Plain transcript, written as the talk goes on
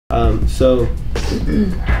So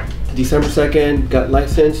December 2nd, got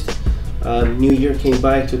licensed. New year came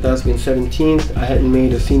by, 2017. I hadn't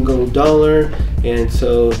made a single dollar, and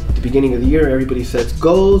so at the beginning of the year, everybody sets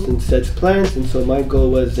goals and sets plans. And so my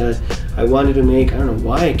goal was that I wanted to make, I don't know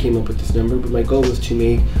why I came up with this number, but my goal was to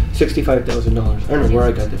make $65,000. I don't know where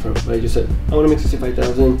I got that from, but I just said I want to make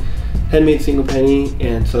 $65,000. Hadn't made a single penny,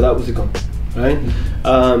 and so that was the goal, right?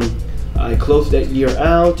 I closed that year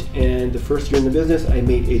out, and the first year in the business, I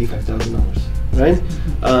made $85,000, right?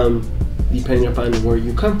 Depending upon where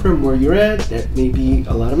you come from, where you're at, that may be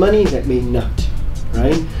a lot of money, that may not,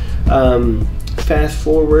 right? Fast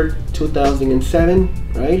forward 2007,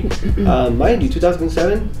 right? Mind you,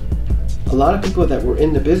 2007, a lot of people that were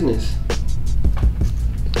in the business,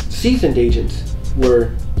 seasoned agents,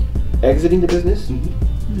 were exiting the business,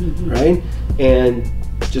 right? And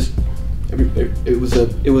just it was a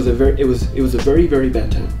very, very bad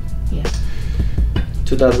time. Yeah.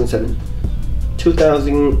 2007.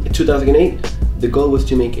 2008, the goal was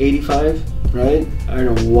to make 85, right? I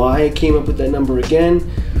don't know why I came up with that number again,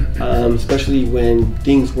 especially when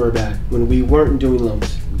things were bad, when we weren't doing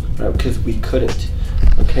loans, right? Because we couldn't,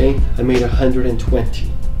 okay? I made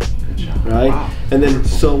 120, right? Wow. And then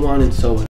so on and so on.